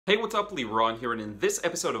Hey, what's up, Liron here, and in this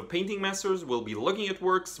episode of Painting Masters, we'll be looking at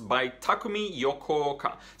works by Takumi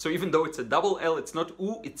Yokooka. So even though it's a double L, it's not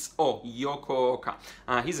U, it's O, Yokooka.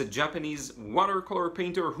 He's a Japanese watercolor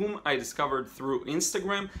painter whom I discovered through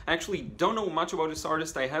Instagram. I actually don't know much about this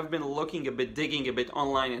artist. I have been looking a bit, digging a bit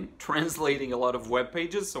online and translating a lot of web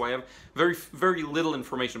pages, so I have very little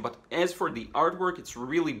information. But as for the artwork, it's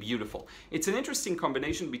really beautiful. It's an interesting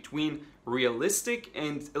combination between realistic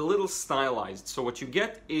and a little stylized. So what you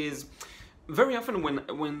get is very often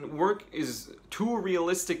when work is too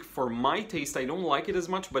realistic for my taste, I don't like it as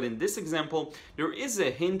much, but in this example there is a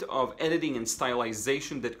hint of editing and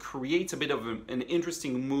stylization that creates a bit of an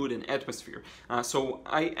interesting mood and atmosphere. So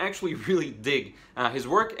I actually really dig his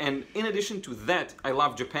work, and in addition to that, I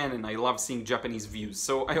love Japan and I love seeing Japanese views.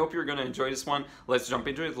 So I hope you're going to enjoy this one. Let's jump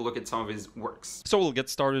into it, look at some of his works. So we'll get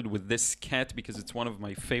started with this cat because it's one of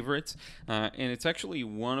my favorites, and it's actually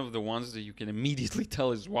one of the ones that you can immediately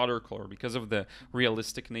tell is watercolor because of the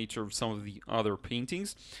realistic nature of some of the other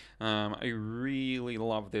paintings. I really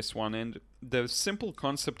love this one, and the simple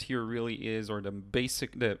concept here really is, or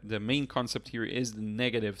the main concept here is the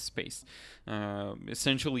negative space.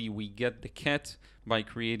 Essentially, we get the cat by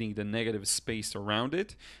creating the negative space around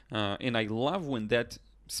it, and I love when that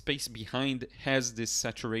space behind has this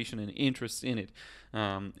saturation and interest in it.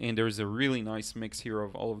 And there's a really nice mix here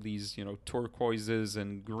of all of these, turquoises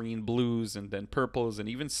and green blues and then purples and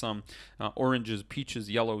even some oranges, peaches,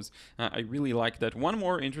 yellows. I really like that. One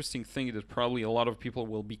more interesting thing that probably a lot of people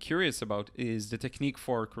will be curious about is the technique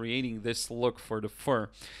for creating this look for the fur.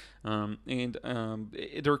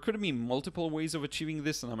 There could be multiple ways of achieving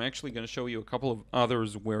this, and I'm actually going to show you a couple of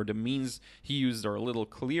others where the means he used are a little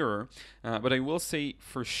clearer, but I will say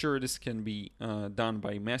for sure this can be done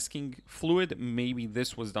by masking fluid. Maybe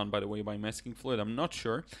this was done, by the way, by masking fluid. I'm not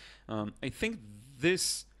sure. I think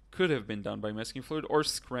this could have been done by masking fluid or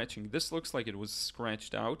scratching. This looks like it was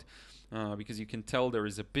scratched out because you can tell there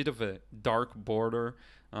is a bit of a dark border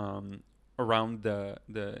around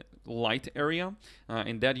the light area,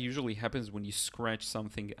 and that usually happens when you scratch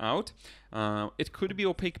something out. It could be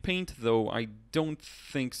opaque paint, though I don't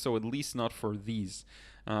think so, at least not for these.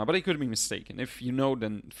 But I could be mistaken. If you know,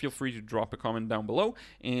 then feel free to drop a comment down below.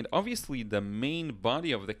 And obviously the main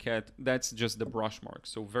body of the cat, that's just the brush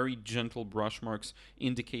marks. So very gentle brush marks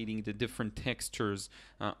indicating the different textures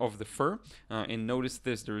of the fur. And notice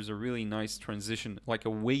this, there is a really nice transition, like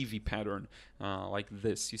a wavy pattern like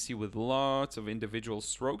this. You see with lots of individual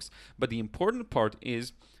strokes. But the important part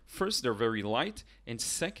is, first, they're very light, and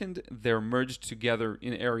second, they're merged together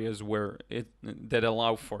in areas where that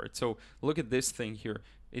allow for it. So look at this thing here.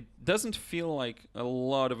 It doesn't feel like a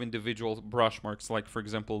lot of individual brush marks, like for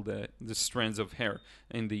example the strands of hair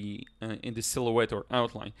in the silhouette or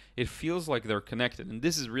outline. It feels like they're connected, and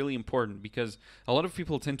this is really important because a lot of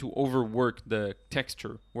people tend to overwork the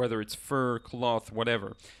texture, whether it's fur, cloth,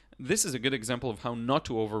 whatever. This is a good example of how not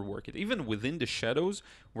to overwork it. Even within the shadows,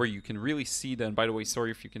 where you can really see that, and by the way,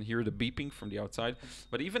 sorry if you can hear the beeping from the outside,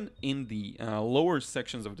 but even in the lower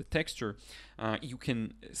sections of the texture, you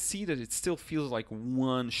can see that it still feels like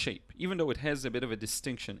one shape, even though it has a bit of a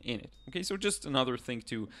distinction in it. Okay, so just another thing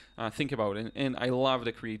to think about, and I love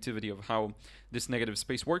the creativity of how this negative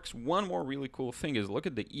space works. One more really cool thing is look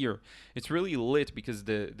at the ear. It's really lit because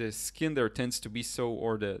the skin there tends to be so,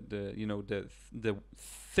 or the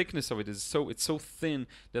thickness of it is so, it's so thin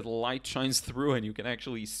that light shines through and you can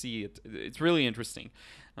actually see it. It's really interesting.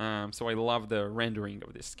 So I love the rendering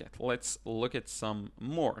of this cat. Let's look at some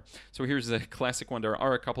more. So here's a classic one. There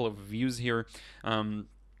are a couple of views here.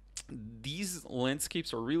 These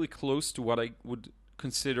landscapes are really close to what I would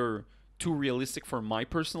consider too realistic for my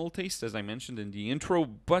personal taste, as I mentioned in the intro,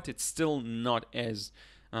 but it's still not as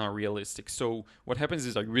realistic. So what happens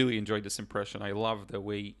is I really enjoyed this impression. I love the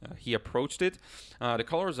way he approached it. The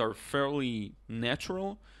colors are fairly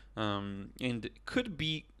natural, and could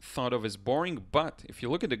be thought of as boring, but if you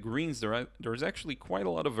look at the greens, there's actually quite a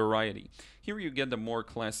lot of variety. Here you get the more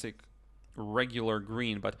classic regular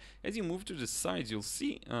green, but as you move to the sides, you'll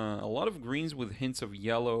see a lot of greens with hints of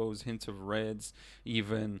yellows, hints of reds,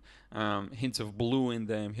 even hints of blue in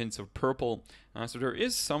them, hints of purple. So there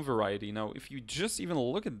is some variety. Now, if you just even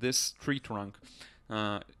look at this tree trunk,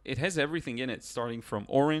 it has everything in it, starting from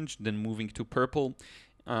orange, then moving to purple.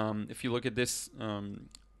 If you look at this,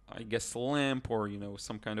 I guess lamp, or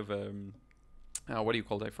some kind of a what do you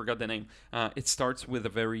call it? I forgot the name. It starts with a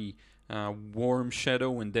very warm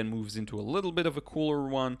shadow and then moves into a little bit of a cooler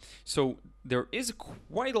one. So there is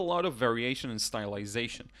quite a lot of variation in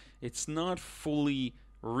stylization. It's not fully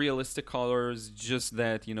realistic colors, just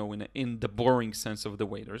that, you know, in the boring sense of the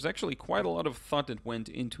way. There's actually quite a lot of thought that went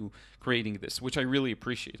into creating this, which I really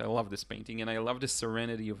appreciate. I love this painting, and I love the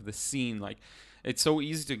serenity of the scene. Like, it's so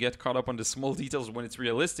easy to get caught up on the small details when it's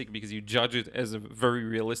realistic because you judge it as a very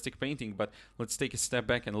realistic painting. But let's take a step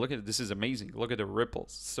back and look at it. This is amazing. Look at the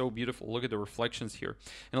ripples. So beautiful. Look at the reflections here.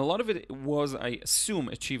 And a lot of it was, I assume,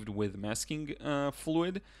 achieved with masking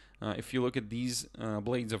fluid. If you look at these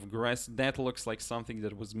blades of grass, that looks like something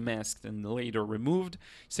that was masked and later removed.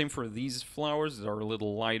 Same for these flowers that are a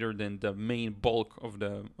little lighter than the main bulk of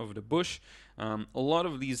the bush. A lot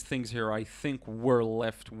of these things here, I think, were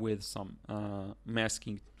left with some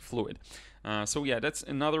masking fluid. So yeah, that's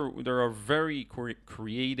another. There are very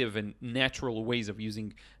creative and natural ways of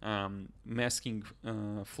using masking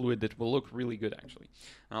fluid that will look really good, actually.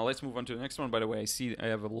 Let's move on to the next one. By the way, I see I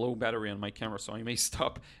have a low battery on my camera, so I may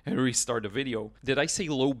stop and restart the video. Did I say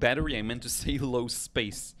low battery? I meant to say low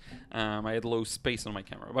space. I had low space on my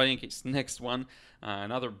camera. But in any case, next one,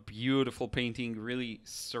 another beautiful painting, really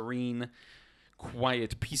serene,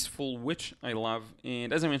 quiet, peaceful, which I love.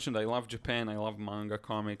 And as I mentioned, I love Japan, I love manga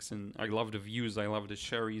comics, and I love the views, I love the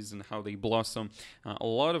cherries and how they blossom. A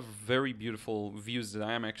lot of very beautiful views that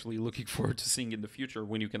I am actually looking forward to seeing in the future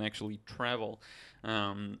when you can actually travel.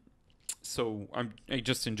 So I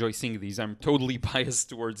just enjoy seeing these. I'm totally biased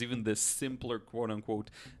towards even the simpler quote-unquote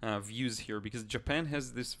views here, because Japan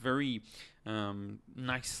has this very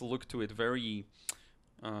nice look to it, very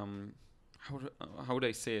how would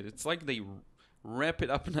I say it? It's like they wrap it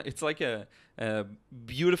up. It's like a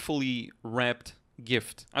beautifully wrapped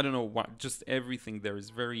gift. I don't know what. Just everything there is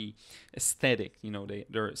very aesthetic. You know,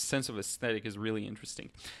 their sense of aesthetic is really interesting.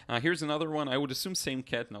 Here's another one. I would assume same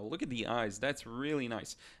cat. Now look at the eyes. That's really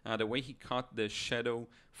nice. The way he caught the shadow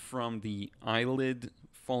from the eyelid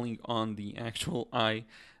falling on the actual eye.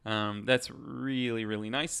 That's really, really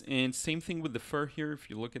nice. And same thing with the fur here. If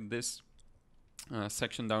you look at this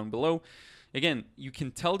section down below, again, you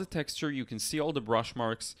can tell the texture, you can see all the brush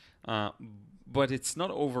marks, but it's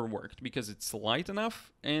not overworked because it's light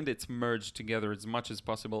enough and it's merged together as much as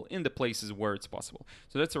possible in the places where it's possible.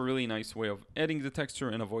 So that's a really nice way of adding the texture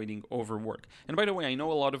and avoiding overwork. And by the way, I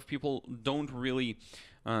know a lot of people don't really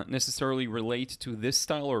necessarily relate to this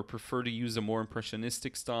style or prefer to use a more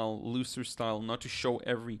impressionistic style, looser style, not to show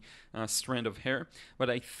every strand of hair.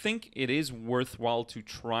 But I think it is worthwhile to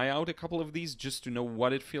try out a couple of these just to know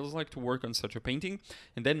what it feels like to work on such a painting.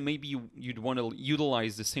 And then maybe you'd want to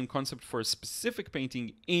utilize the same concept for a specific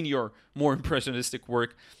painting in your more impressionistic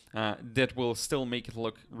work. That will still make it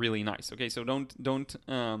look really nice. Okay, so don't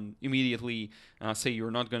immediately say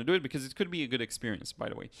you're not going to do it, because it could be a good experience, by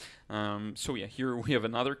the way. So yeah, here we have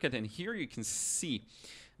another cat, and here you can see.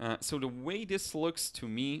 So the way this looks to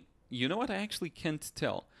me, you know what? I actually can't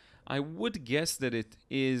tell. I would guess that it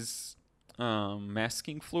is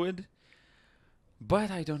masking fluid,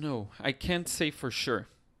 but I don't know. I can't say for sure.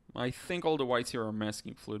 I think all the whites here are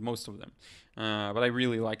masking fluid, most of them. But I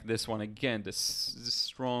really like this one. Again, this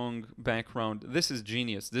strong background. This is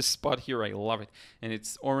genius. This spot here, I love it. And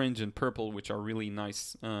it's orange and purple, which are really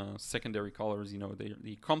nice secondary colors. You know,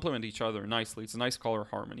 they complement each other nicely. It's a nice color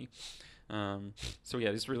harmony. So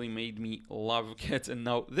yeah, this really made me love cats. And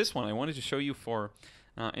now this one I wanted to show you for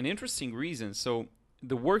an interesting reason. So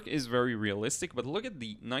the work is very realistic, but look at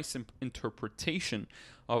the nice interpretation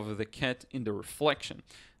of the cat in the reflection.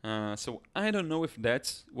 So I don't know if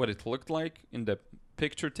that's what it looked like in the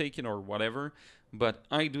picture taken or whatever, but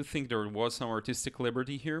I do think there was some artistic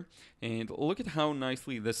liberty here. And look at how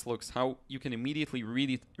nicely this looks, how you can immediately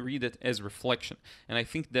read it as reflection. And I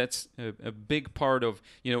think that's a big part of,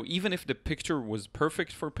 you know, even if the picture was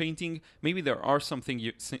perfect for painting, maybe there are some things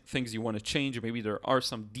you want to change, maybe there are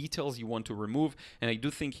some details you want to remove. And I do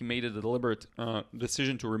think he made a deliberate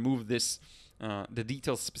decision to remove this, the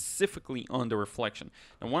details specifically on the reflection.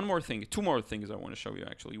 And one more thing, two more things I want to show you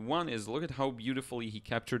actually. One is, look at how beautifully he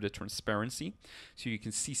captured the transparency. So you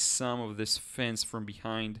can see some of this fence from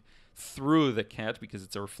behind through the cat because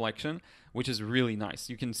it's a reflection, which is really nice.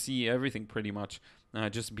 You can see everything pretty much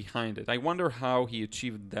just behind it. I wonder how he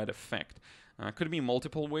achieved that effect. Could be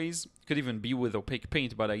multiple ways, could even be with opaque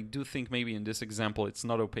paint, but I do think maybe in this example it's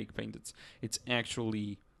not opaque paint, it's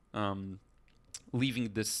actually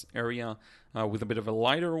leaving this area with a bit of a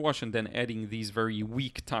lighter wash and then adding these very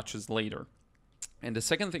weak touches later. And the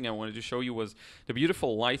second thing I wanted to show you was the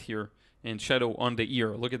beautiful light here and shadow on the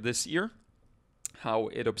ear. Look at this ear, how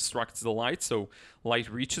it obstructs the light, so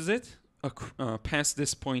light reaches it. Past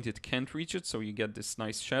this point it can't reach it, so you get this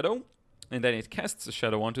nice shadow, and then it casts a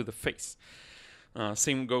shadow onto the face.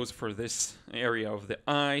 Same goes for this area of the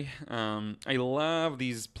eye. I love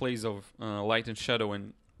these plays of light and shadow,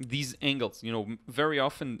 and these angles. You know, very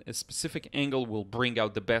often a specific angle will bring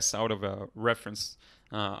out the best out of a reference,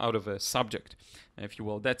 out of a subject, if you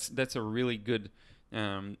will. That's a really good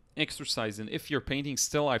exercise. And if you're painting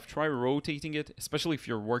still, I've tried rotating it, especially if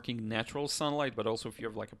you're working natural sunlight, but also if you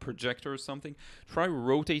have like a projector or something. Try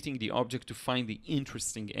rotating the object to find the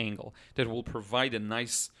interesting angle that will provide a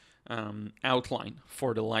nice outline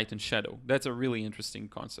for the light and shadow. That's a really interesting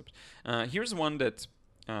concept. Here's one that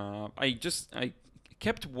I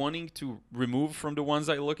kept wanting to remove from the ones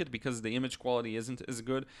I look at because the image quality isn't as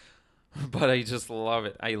good, but I just love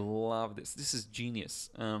it. I love this. This is genius.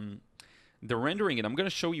 The rendering, and I'm going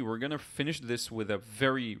to show you, we're going to finish this with a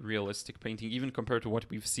very realistic painting, even compared to what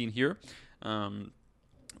we've seen here.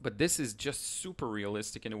 But this is just super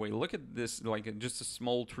realistic in a way. Look at this, like just a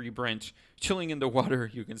small tree branch chilling in the water.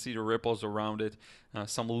 You can see the ripples around it,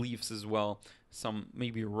 some leaves as well, some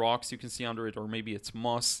maybe rocks you can see under it, or maybe it's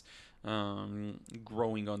moss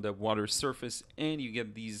growing on the water surface, and you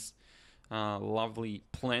get these lovely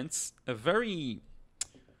plants. A very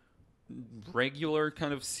regular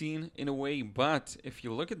kind of scene in a way, but if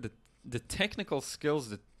you look at the technical skills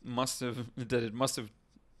that it must have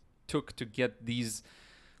took to get these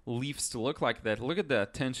leaves to look like that. Look at the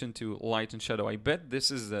attention to light and shadow. I bet this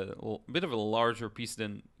is a bit of a larger piece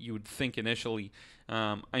than you would think initially.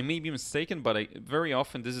 I may be mistaken, but very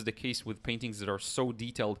often this is the case with paintings that are so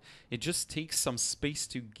detailed. It just takes some space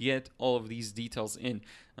to get all of these details in.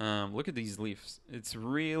 Look at these leaves. It's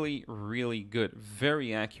really, really good.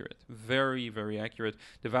 Very accurate. Very, very accurate.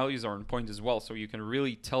 The values are on point as well, so you can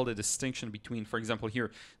really tell the distinction between, for example,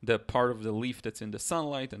 here, the part of the leaf that's in the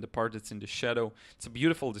sunlight and the part that's in the shadow. It's a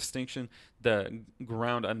beautiful distinction. The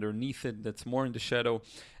ground underneath it that's more in the shadow.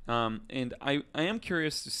 And I am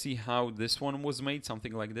curious to see how this one was made,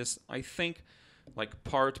 something like this. I think like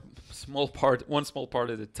one small part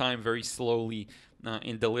at a time, very slowly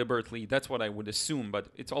and deliberately. That's what I would assume, but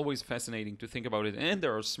it's always fascinating to think about it. And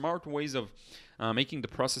there are smart ways of making the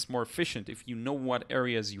process more efficient. If you know what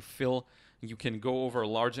areas you fill, you can go over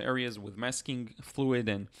large areas with masking fluid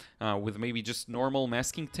and with maybe just normal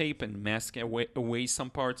masking tape and mask away some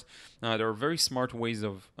parts. There are very smart ways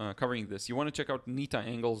of covering this. You want to check out Nita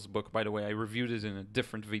Engel's book, by the way. I reviewed it in a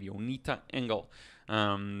different video. Nita Engel.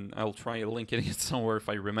 I'll try linking it somewhere if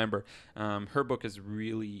I remember. Her book is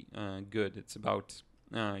really good. It's about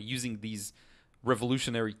using these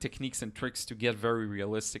revolutionary techniques and tricks to get very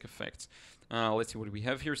realistic effects. Let's see what we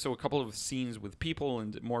have here. So a couple of scenes with people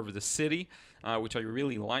and more of the city, which I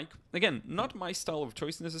really like. Again, not my style of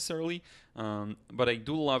choice necessarily, but I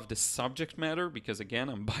do love the subject matter because, again,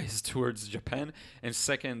 I'm biased towards Japan. And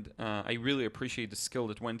second, I really appreciate the skill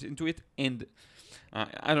that went into it. And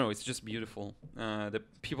I don't know, it's just beautiful. The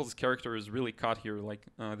people's character is really caught here. Like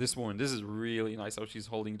this woman, this is really nice how she's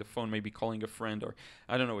holding the phone, maybe calling a friend, or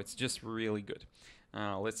I don't know, it's just really good.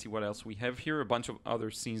 Let's see what else we have here. A bunch of other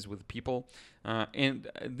scenes with people. And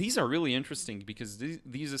these are really interesting because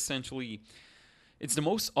these essentially, it's the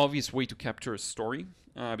most obvious way to capture a story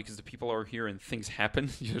because the people are here and things happen.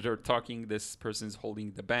 They're talking. This person's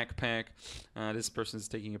holding the backpack. This person's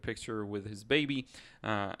taking a picture with his baby.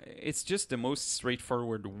 It's just the most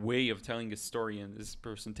straightforward way of telling a story, and this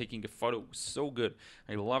person taking a photo, so good.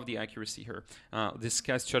 I love the accuracy here. This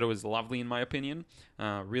cast shadow is lovely in my opinion.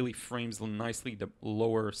 Really frames nicely the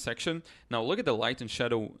lower section. Now look at the light and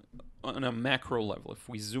shadow on a macro level. If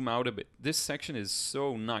we zoom out a bit, this section is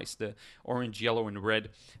so nice. The orange, yellow, and red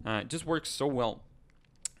just works so well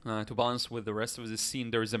to balance with the rest of the scene.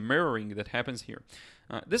 There's a mirroring that happens here.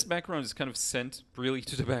 This background is kind of sent really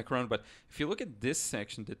to the background, but if you look at this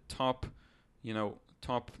section, the top,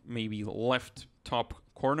 top maybe left top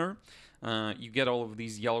corner, you get all of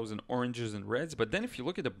these yellows and oranges and reds. But then if you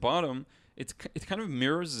look at the bottom, it kind of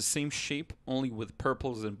mirrors the same shape, only with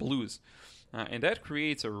purples and blues. And that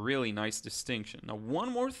creates a really nice distinction. Now,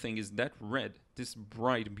 one more thing is that red, this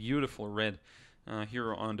bright, beautiful red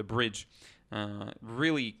here on the bridge.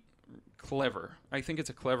 Really clever. I think it's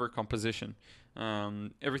a clever composition.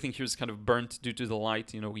 Everything here is kind of burnt due to the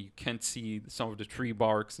light. You can't see some of the tree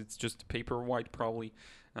barks. It's just paper white, probably.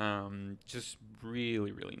 Just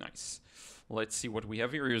really, really nice. Let's see what we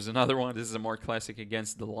have here. Here's another one. This is a more classic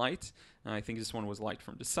against the light. I think this one was light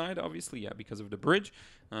from the side, obviously, yeah, because of the bridge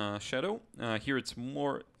shadow. Here it's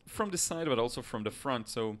more from the side, but also from the front.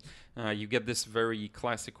 So you get this very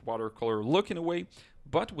classic watercolor look in a way,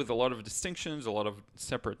 but with a lot of distinctions, a lot of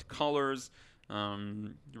separate colors.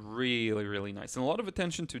 Really, really nice. And a lot of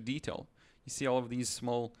attention to detail. You see all of these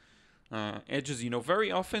small edges. You know,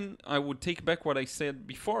 very often I would take back what I said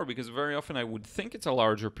before, because very often I would think it's a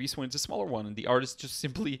larger piece when it's a smaller one, and the artist just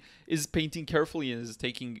simply is painting carefully and is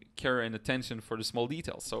taking care and attention for the small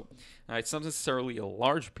details. So it's not necessarily a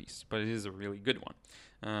large piece, but it is a really good one.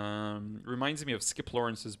 Reminds me of Skip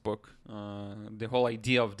Lawrence's book, the whole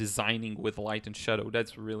idea of designing with light and shadow.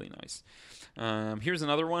 That's really nice. Here's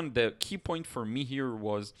another one. The key point for me here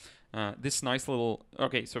was this nice little...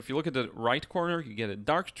 Okay, so if you look at the right corner, you get a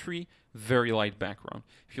dark tree, very light background.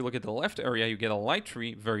 If you look at the left area, you get a light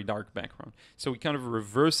tree, very dark background. So it kind of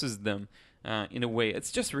reverses them in a way.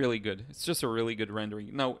 It's just really good. It's just a really good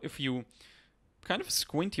rendering. Now, if you kind of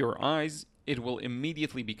squint your eyes, it will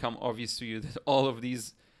immediately become obvious to you that all of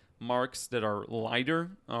these marks that are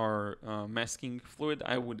lighter are masking fluid.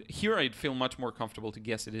 I'd feel much more comfortable to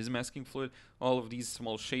guess it is masking fluid. All of these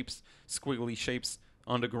small shapes, squiggly shapes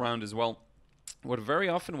on the ground as well. What very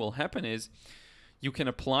often will happen is you can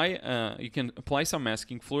apply some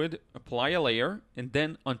masking fluid, apply a layer, and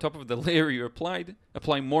then on top of the layer you applied,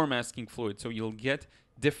 apply more masking fluid. So you'll get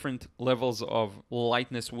different levels of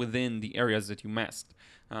lightness within the areas that you masked.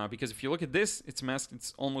 Because if you look at this, it's masked,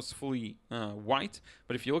 it's almost fully white.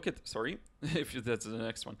 But if you look at, sorry, that's the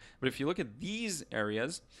next one. But if you look at these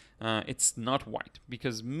areas, it's not white,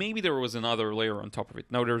 because maybe there was another layer on top of it.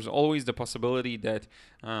 Now, there's always the possibility that,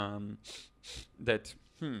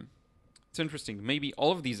 it's interesting. Maybe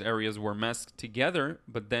all of these areas were masked together,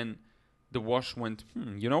 but then the wash went,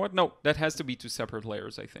 you know what? No, that has to be two separate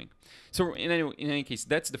layers, I think. So in any case,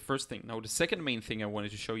 that's the first thing. Now, the second main thing I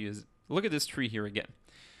wanted to show you is, look at this tree here again.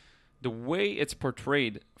 The way it's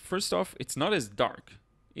portrayed, first off, it's not as dark.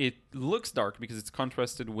 It looks dark because it's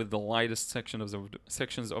contrasted with the lightest sections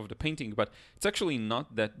of the painting, but it's actually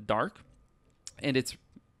not that dark. And it's,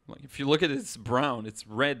 if you look at it, it's brown, it's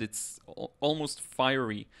red, it's almost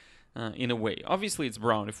fiery. In a way. Obviously it's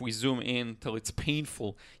brown. If we zoom in till it's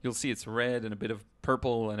painful, you'll see it's red and a bit of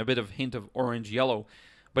purple and a bit of hint of orange yellow,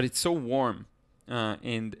 but it's so warm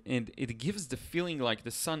and it gives the feeling like the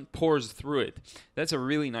sun pours through it. That's a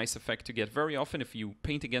really nice effect to get. Very often if you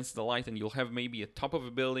paint against the light and you'll have maybe a top of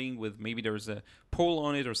a building with maybe there's a pole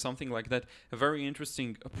on it or something like that, a very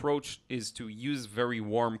interesting approach is to use very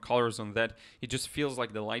warm colors on that. It just feels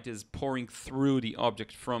like the light is pouring through the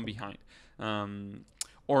object from behind.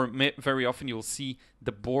 Or very often you'll see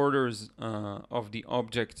the borders of the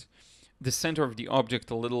object, the center of the object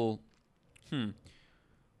a little,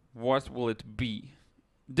 what will it be?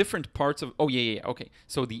 Different parts of, okay.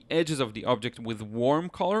 So the edges of the object with warm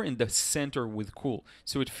color and the center with cool.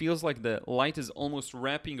 So it feels like the light is almost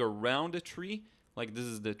wrapping around a tree. Like this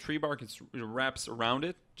is the tree bark, it wraps around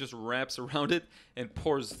it, just wraps around it and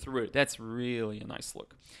pours through it. That's really a nice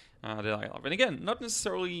look. That I love. And again, not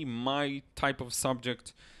necessarily my type of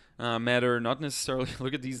subject matter, not necessarily,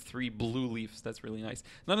 look at these three blue leaves, that's really nice.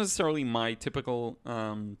 Not necessarily my typical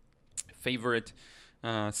favorite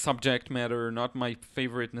subject matter, not my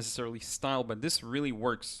favorite necessarily style, but this really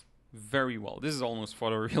works very well. This is almost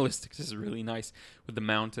photorealistic. This is really nice with the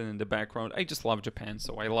mountain in the background. I just love Japan,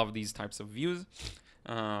 so I love these types of views.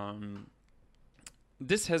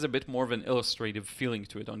 This has a bit more of an illustrative feeling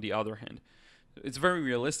to it on the other hand. It's very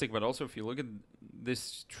realistic, but also if you look at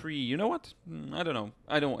this tree, you know what? I don't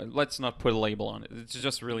know. Let's not put a label on it. It's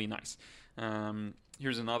just really nice.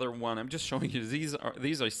 Here's another one. I'm just showing you. These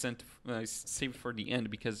I saved for the end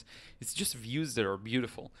because it's just views that are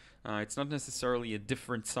beautiful. It's not necessarily a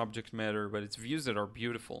different subject matter, but it's views that are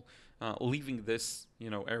beautiful. Leaving this,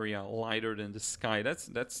 area lighter than the sky. That's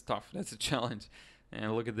tough. That's a challenge.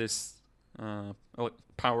 And look at this.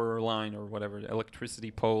 Power line or whatever,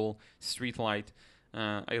 electricity pole, street light.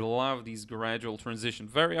 I love these gradual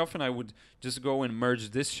transitions. Very often I would just go and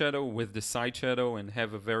merge this shadow with the side shadow and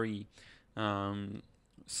have a very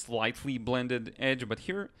slightly blended edge, but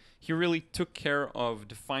here he really took care of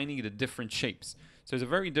defining the different shapes. So it's a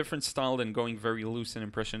very different style than going very loose and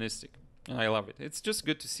impressionistic, and I love it. It's just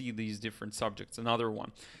good to see these different subjects. Another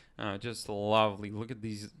one, just lovely. Look at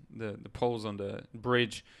these, the poles on the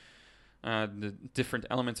bridge. The different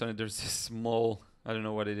elements on it. There's this small, I don't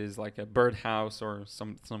know what it is, like a birdhouse or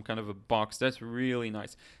some kind of a box. That's really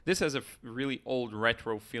nice. This has a really old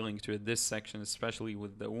retro feeling to it, this section, especially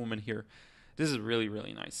with the woman here. This is really,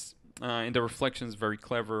 really nice. And the reflection is very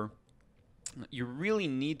clever. You really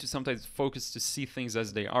need to sometimes focus to see things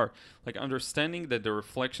as they are. Like understanding that the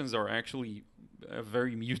reflections are actually a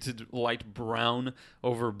very muted light brown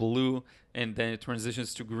over blue, and then it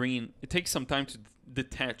transitions to green. It takes some time to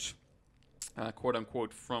detach quote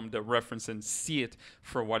unquote from the reference and see it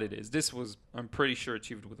for what it is. This was, I'm pretty sure,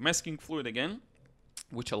 achieved with masking fluid again.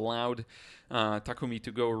 which allowed Takumi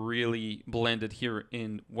to go really blended here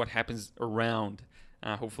in what happens around.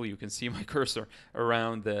 Hopefully you can see my cursor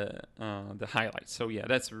around the highlights. So yeah,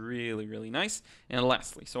 that's really, really nice. And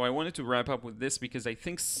lastly, so I wanted to wrap up with this because I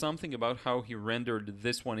think something about how he rendered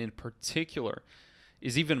this one in particular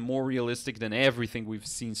is even more realistic than everything we've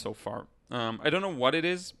seen so far. I don't know what it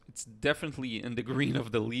is. It's definitely in the green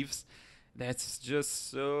of the leaves. That's just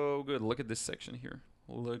so good. Look at this section here.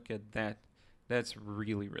 Look at that. That's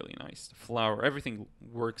really, really nice. The flower, everything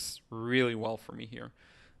works really well for me here.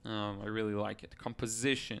 I really like it.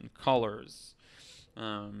 Composition, colors,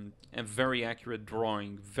 and very accurate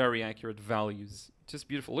drawing, very accurate values. Just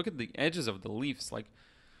beautiful. Look at the edges of the leaves. Like,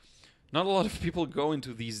 not a lot of people go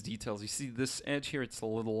into these details. You see this edge here, it's a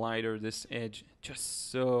little lighter. This edge,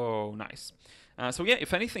 just so nice. So yeah,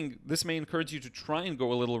 if anything, this may encourage you to try and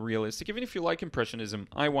go a little realistic, even if you like Impressionism.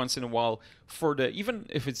 I once in a while, even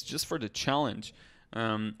if it's just for the challenge,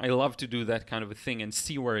 I love to do that kind of a thing and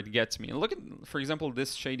see where it gets me. And look at, for example,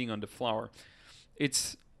 this shading on the flower.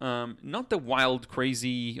 It's not the wild,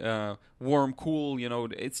 crazy, warm, cool,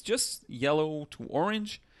 it's just yellow to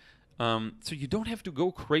orange. So you don't have to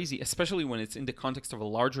go crazy, especially when it's in the context of a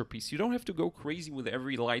larger piece. You don't have to go crazy with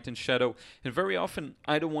every light and shadow. And very often,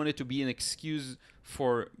 I don't want it to be an excuse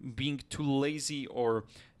for being too lazy or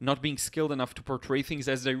not being skilled enough to portray things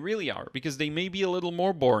as they really are, because they may be a little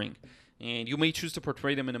more boring. And you may choose to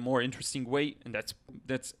portray them in a more interesting way, and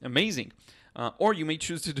that's amazing. Or you may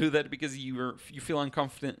choose to do that because you feel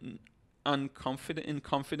confident,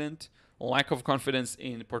 lack of confidence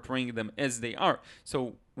in portraying them as they are.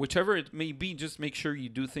 So whichever it may be, just make sure you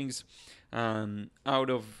do things out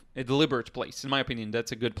of a deliberate place. In my opinion,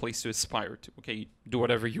 that's a good place to aspire to. Okay, do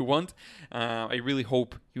whatever you want. I really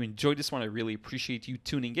hope you enjoyed this one. I really appreciate you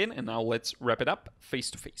tuning in. And now let's wrap it up face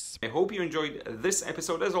to face. I hope you enjoyed this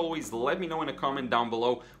episode. As always, let me know in a comment down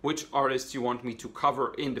below which artists you want me to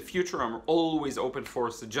cover in the future. I'm always open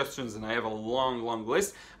for suggestions, and I have a long, long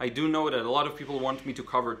list. I do know that a lot of people want me to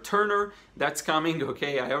cover Turner. That's coming,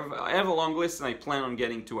 okay? I have a long list, and I plan on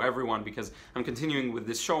getting to everyone because I'm continuing with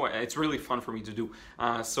this show. It's really fun for me to do.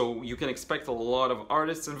 So you can expect a lot of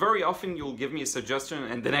artists, and very often you'll give me a suggestion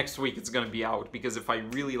and the next week it's going to be out, because if I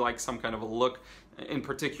really like some kind of a look in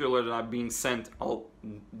particular that I'm being sent, I'll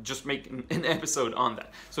just make an episode on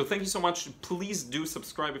that. So thank you so much. Please do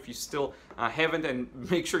subscribe if you still haven't, and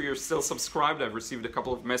make sure you're still subscribed. I've received a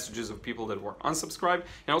couple of messages of people that were unsubscribed.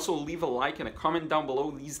 And also leave a like and a comment down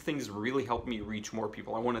below. These things really help me reach more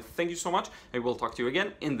people. I want to thank you so much. I will talk to you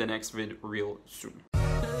again in the next vid real soon.